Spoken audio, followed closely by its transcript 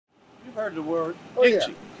You've heard the word Oh,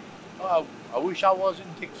 Dixie. Oh, I wish I was in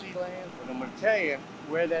Dixieland, but I'm going to tell you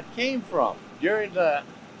where that came from. During the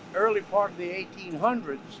early part of the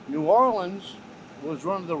 1800s, New Orleans was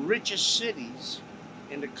one of the richest cities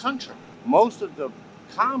in the country. Most of the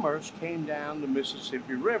commerce came down the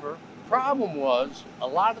Mississippi River. Problem was, a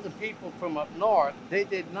lot of the people from up north, they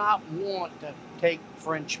did not want to take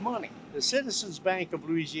French money. The Citizens Bank of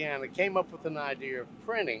Louisiana came up with an idea of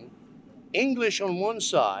printing English on one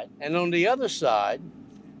side, and on the other side,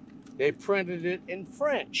 they printed it in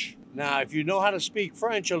French. Now, if you know how to speak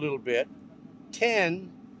French a little bit, 10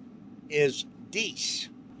 is 10.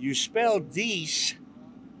 You spell 10,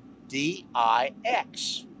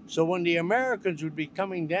 D-I-X. So when the Americans would be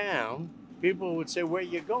coming down, people would say, where are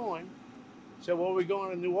you going? So, well, we're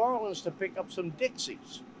going to New Orleans to pick up some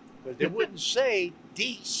Dixies. But they wouldn't say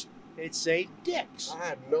Dix, they'd say Dix. I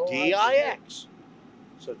had no idea. D-I-X.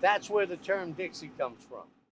 So that's where the term Dixie comes from.